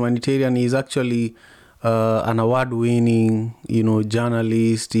 Digital Humanitarian is actually an award-winning,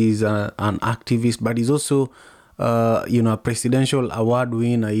 journalist. He's an activist, but he's also, a presidential award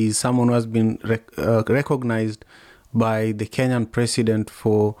winner. He's someone who has been recognized by the Kenyan president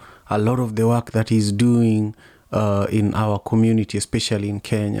for a lot of the work that he's doing in our community, especially in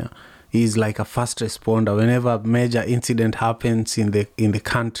Kenya. He's like a fast responder. Whenever a major incident happens in the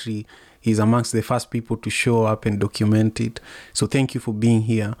country, he's amongst the first people to show up and document it. So thank you for being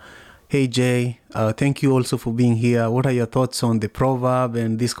here. Hey Jay, thank you also for being here. What are your thoughts on the proverb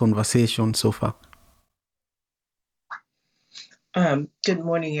and this conversation so far? Good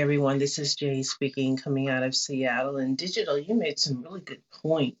morning, everyone. This is Jay speaking, coming out of Seattle. And Digital, you made some really good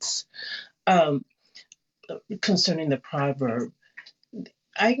points concerning the proverb.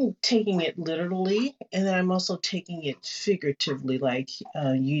 I'm taking it literally, and then I'm also taking it figuratively, like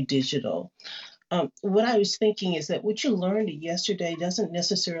you, Digital. What I was thinking is that what you learned yesterday doesn't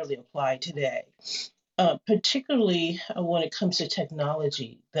necessarily apply today, particularly when it comes to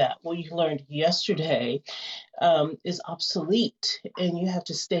technology, that what you learned yesterday is obsolete, and you have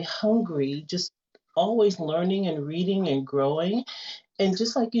to stay hungry, just always learning and reading and growing. And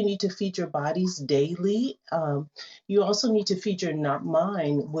just like you need to feed your bodies daily, you also need to feed your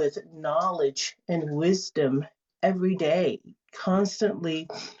mind with knowledge and wisdom every day, constantly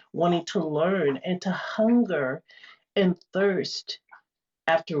wanting to learn and to hunger and thirst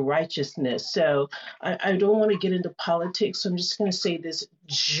after righteousness. So I don't want to get into politics. So I'm just going to say this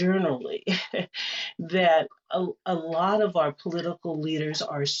generally that a lot of our political leaders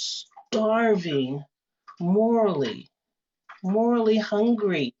are starving morally, morally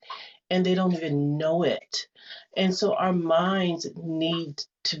hungry, and they don't even know it. And so our minds need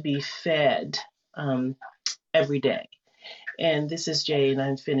to be fed every day. And this is Jay, and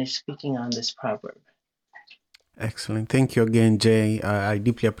I'm finished speaking on this proverb. Excellent. Thank you again, Jay. I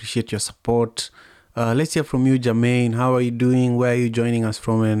deeply appreciate your support. Let's hear from you, Jermaine. How are you doing? Where are you joining us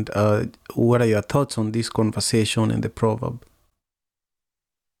from? And what are your thoughts on this conversation and the proverb?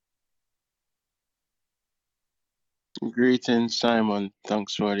 Greetings, Simon.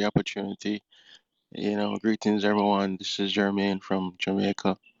 Thanks for the opportunity. Greetings, everyone. This is Jermaine from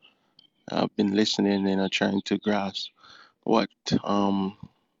Jamaica. I've been listening and trying to grasp what the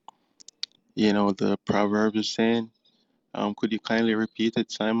proverb is saying. Could you kindly repeat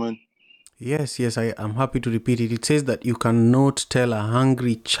it, Simon? Yes, I am happy to repeat it. It says that you cannot tell a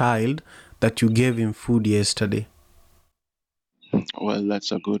hungry child that you gave him food yesterday. Well,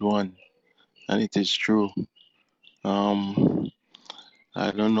 that's a good one, and it is true.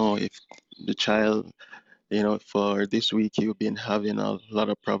 I don't know if the child, for this week you've been having a lot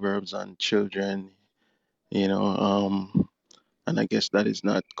of proverbs on children, and I guess that is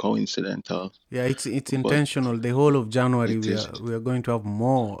not coincidental. Yeah, it's intentional. The whole of January we are going to have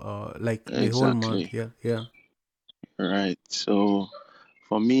more, like the whole month. Yeah. Right. So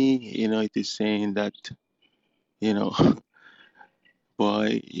for me, it is saying that,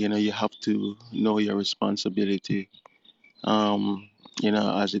 boy, you have to know your responsibility.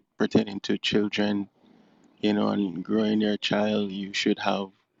 As it pertaining to children, and growing your child, you should have,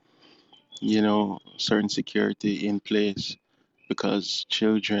 certain security in place, because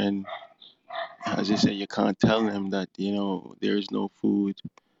children, as you say, you can't tell them that, there is no food,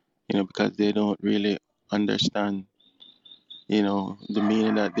 because they don't really understand, the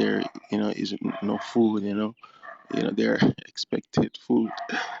meaning that there, is no food, they're expected food.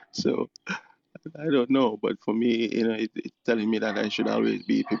 So I don't know, but for me, it's telling me that I should always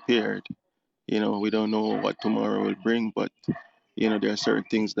be prepared. We don't know what tomorrow will bring, but there are certain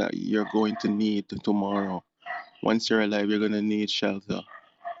things that you're going to need tomorrow. Once you're alive, you're gonna need shelter,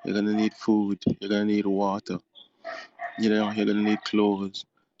 you're gonna need food, you're gonna need water, you're gonna need clothes.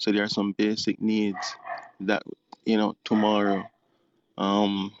 So there are some basic needs that tomorrow,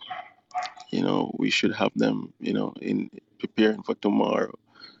 we should have them, in preparing for tomorrow.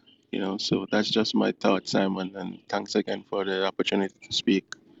 So that's just my thought, Simon, and thanks again for the opportunity to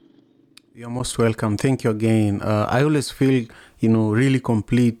speak. You're most welcome. Thank you again. I always feel, really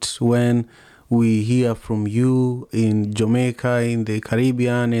complete when we hear from you in Jamaica, in the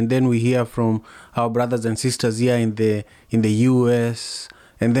Caribbean, and then we hear from our brothers and sisters here in the US,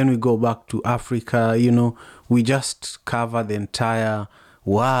 and then we go back to Africa. We just cover the entire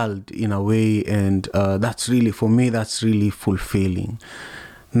world in a way, and that's really, for me, that's really fulfilling.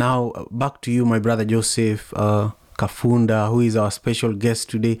 Now, back to you, my brother Joseph Kafunda, who is our special guest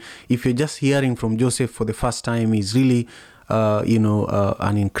today. If you're just hearing from Joseph for the first time, he's really,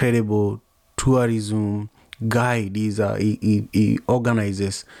 an incredible tourism guide. He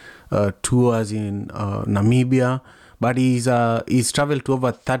organizes tours in Namibia, but he's traveled to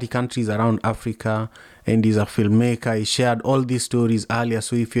over 30 countries around Africa, and he's a filmmaker. He shared all these stories earlier.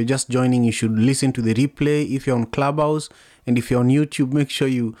 So if you're just joining, you should listen to the replay. If you're on Clubhouse, and if you're on YouTube, make sure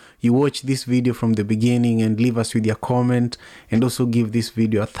you watch this video from the beginning and leave us with your comment, and also give this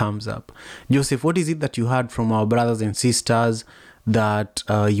video a thumbs up. Joseph, what is it that you heard from our brothers and sisters that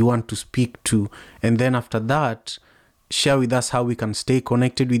you want to speak to? And then after that, share with us how we can stay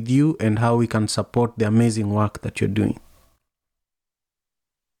connected with you and how we can support the amazing work that you're doing.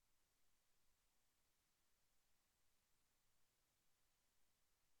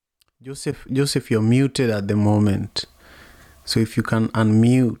 Joseph, you're muted at the moment. So if you can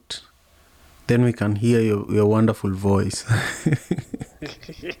unmute, then we can hear your wonderful voice.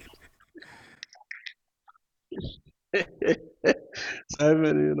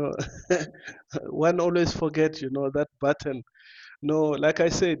 Simon, one always forget, that button. No, like I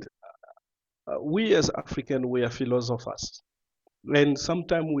said, we as African, we are philosophers. And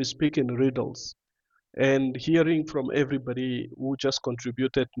sometimes we speak in riddles. And hearing from everybody who just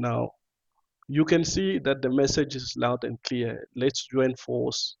contributed now, you can see that the message is loud and clear. Let's join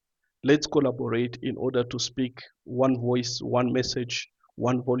force Let's collaborate in order to speak one voice, one message,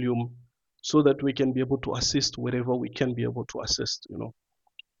 one volume, so that we can be able to assist wherever we can be able to assist.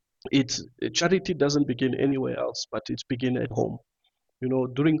 It's charity doesn't begin anywhere else, but it's begin at home.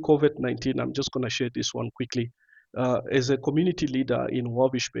 During COVID-19, I'm just going to share this one quickly. As a community leader in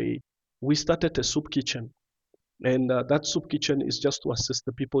Wabish Bay, we started a soup kitchen, and that soup kitchen is just to assist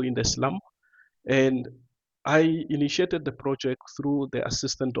the people in the slum. And I initiated the project through the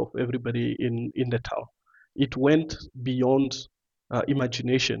assistance of everybody in the town. It went beyond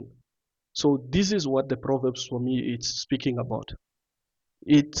imagination. So this is what the Proverbs for me is speaking about.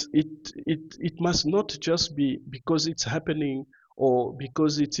 It must not just be because it's happening or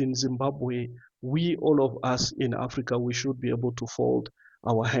because it's in Zimbabwe. We, all of us in Africa, we should be able to fold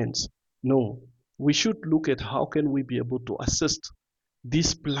our hands. No, we should look at how can we be able to assist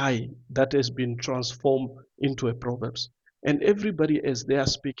this ply that has been transformed into a proverbs. And everybody, as they are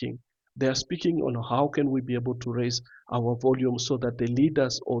speaking on how can we be able to raise our volume so that the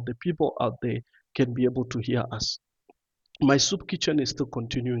leaders or the people out there can be able to hear us. My soup kitchen is still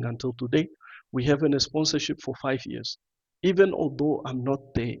continuing until today. We have a sponsorship for 5 years. Even although I'm not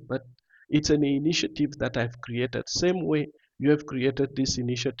there, but it's an initiative that I've created. Same way you have created this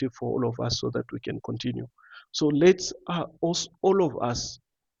initiative for all of us so that we can continue. So let's all of us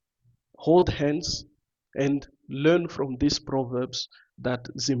hold hands and learn from these proverbs that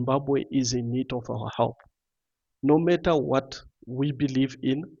Zimbabwe is in need of our help. No matter what we believe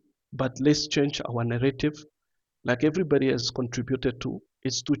in, but let's change our narrative like everybody has contributed to,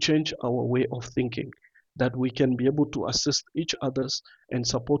 is to change our way of thinking, that we can be able to assist each others and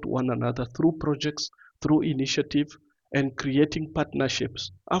support one another through projects, through initiative, and creating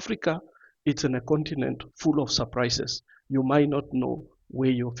partnerships. Africa, it's in a continent full of surprises. You might not know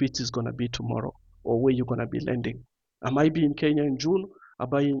where your feet is going to be tomorrow or where you're going to be landing. I might be in Kenya in June,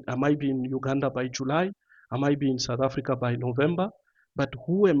 I might be in Uganda by July, I might be in South Africa by November, but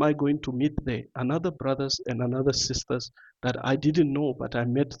who am I going to meet there? Another brothers and another sisters that I didn't know, but I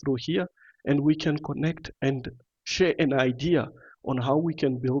met through here, and we can connect and share an idea on how we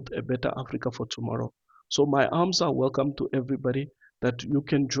can build a better Africa for tomorrow. So my arms are welcome to everybody that you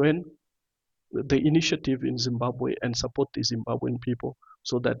can join the initiative in Zimbabwe and support the Zimbabwean people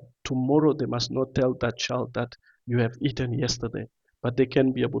so that tomorrow they must not tell that child that you have eaten yesterday, but they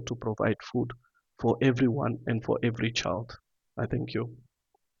can be able to provide food for everyone and for every child. I thank you.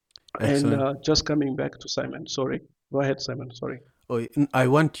 Excellent. And just coming back to Simon, sorry. Go ahead, Simon, sorry. Oh, I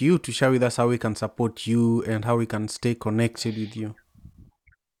want you to share with us how we can support you and how we can stay connected with you.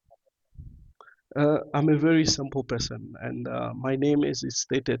 I'm a very simple person, and my name is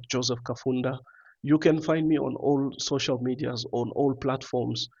stated Joseph Kafunda. You can find me on all social medias, on all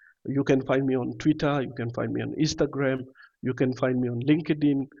platforms. You can find me on Twitter, you can find me on Instagram, you can find me on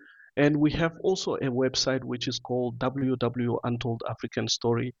LinkedIn. And we have also a website which is called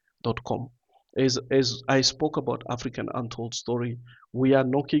www.untoldatfricanstory.com. As I spoke about African Untold Story, we are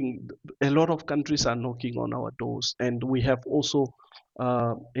knocking, a lot of countries are knocking on our doors. And we have also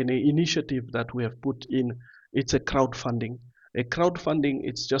an initiative that we have put in. It's a crowdfunding. A crowdfunding,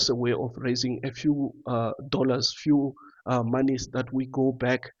 it's just a way of raising a few dollars, few monies that we go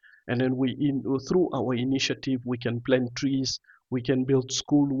back, and then through our initiative, we can plant trees, we can build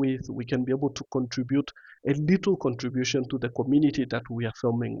school with, we can be able to contribute a little contribution to the community that we are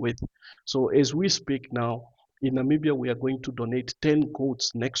filming with. So as we speak now, in Namibia, we are going to donate 10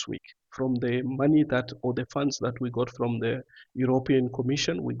 goats next week from the money that, or the funds that we got from the European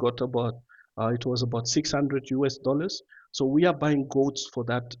Commission. We got about, it was about $600. So we are buying goats for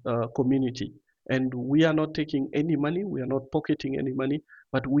that community. And we are not taking any money, we are not pocketing any money,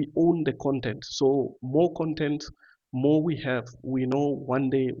 but we own the content. So more content, more we have, we know one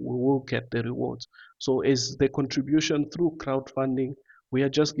day we will get the rewards. So as the contribution through crowdfunding, we are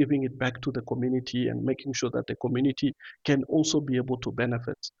just giving it back to the community and making sure that the community can also be able to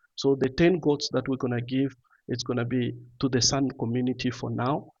benefit. So the 10 goats that we're going to give, it's going to be to the San community for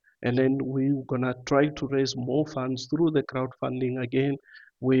now. And then we're going to try to raise more funds through the crowdfunding again,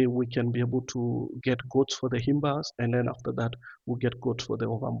 where we can be able to get goats for the Himbas. And then after that, we'll get goats for the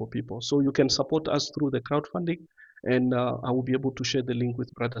Ovambo people. So you can support us through the crowdfunding. And I will be able to share the link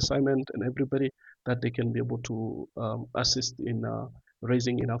with Brother Simon and everybody that they can be able to assist in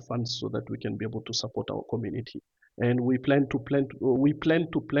raising enough funds so that we can be able to support our community. And we plan to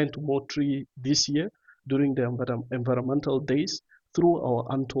plant more tree this year during the environmental days through our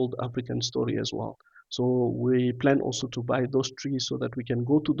Untold African Story as well. So we plan also to buy those trees so that we can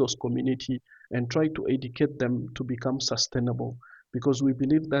go to those community and try to educate them to become sustainable. because we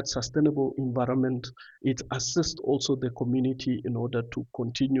believe that sustainable environment, it assists also the community in order to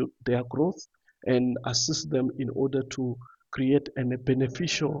continue their growth and assist them in order to create a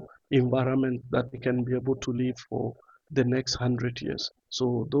beneficial environment that they can be able to live for the next 100 years.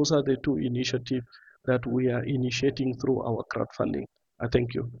 So those are the two initiatives that we are initiating through our crowdfunding. I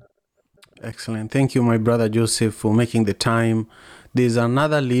thank you. Excellent. Thank you, my brother Joseph, for making the time. There's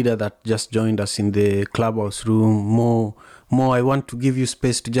another leader that just joined us in the clubhouse room. Mo, I want to give you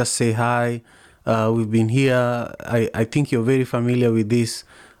space to just say hi. We've been here. I think you're very familiar with this,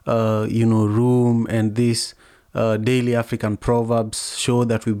 room and this daily African Proverbs show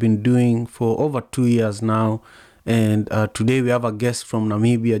that we've been doing for over 2 years now. And today we have a guest from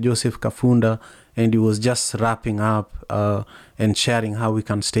Namibia, Joseph Kafunda, and he was just wrapping up and sharing how we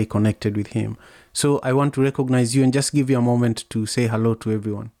can stay connected with him. So I want to recognize you and just give you a moment to say hello to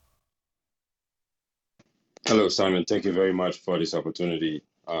everyone. Hello, Simon. Thank you very much for this opportunity.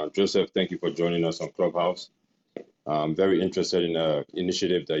 Joseph, thank you for joining us on Clubhouse. I'm very interested in the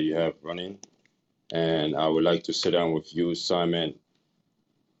initiative that you have running, and I would like to sit down with you, Simon,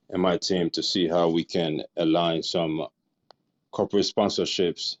 and my team to see how we can align some corporate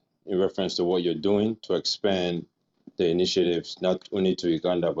sponsorships in reference to what you're doing to expand the initiatives, not only to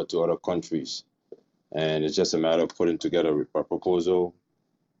Uganda, but to other countries. And it's just a matter of putting together a proposal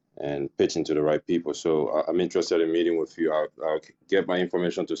and pitching to the right people. So I'm interested in meeting with you. I'll get my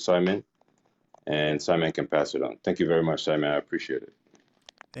information to Simon, and Simon can pass it on. Thank you very much, Simon. I appreciate it.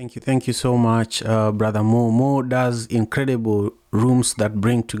 Thank you so much, Brother Mo. Mo does incredible rooms that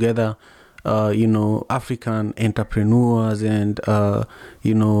bring together African entrepreneurs and,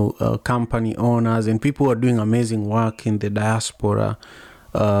 company owners and people who are doing amazing work in the diaspora.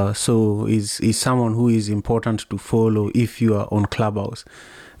 So is someone who is important to follow if you are on Clubhouse.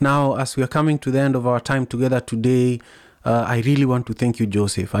 Now, as we are coming to the end of our time together today, I really want to thank you,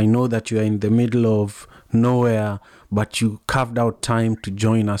 Joseph. I know that you are in the middle of nowhere, but you carved out time to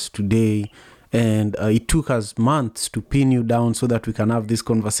join us today. And it took us months to pin you down so that we can have this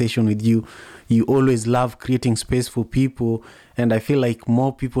conversation with you. You always love creating space for people. And I feel like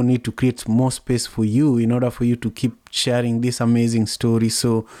more people need to create more space for you in order for you to keep sharing this amazing story.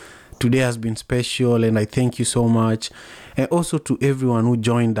 So today has been special, and I thank you so much. And also to everyone who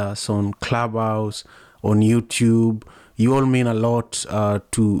joined us on Clubhouse, on YouTube. You all mean a lot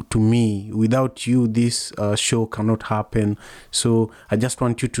to me. Without you, this show cannot happen. So I just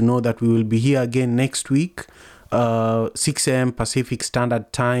want you to know that we will be here again next week, 6 a.m. Pacific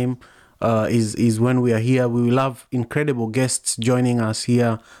Standard Time is when we are here. We will have incredible guests joining us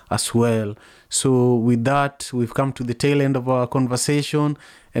here as well. So with that, we've come to the tail end of our conversation,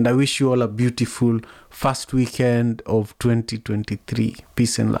 and I wish you all a beautiful first weekend of 2023.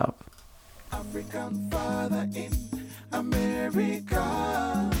 Peace and love. African father in America.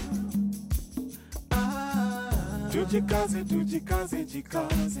 Tujikaze, tujikaze,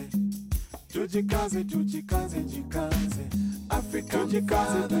 jikaze. Tujikaze, tujikaze, jikaze. Africa,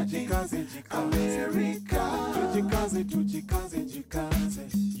 tujikaze, tujikaze, jikaze. America. Tujikaze, tujikaze, jikaze.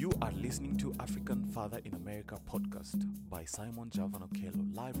 You are listening to African Father in America podcast by Simon Javan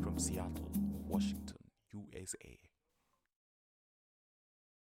Okello, live from Seattle, Washington, USA.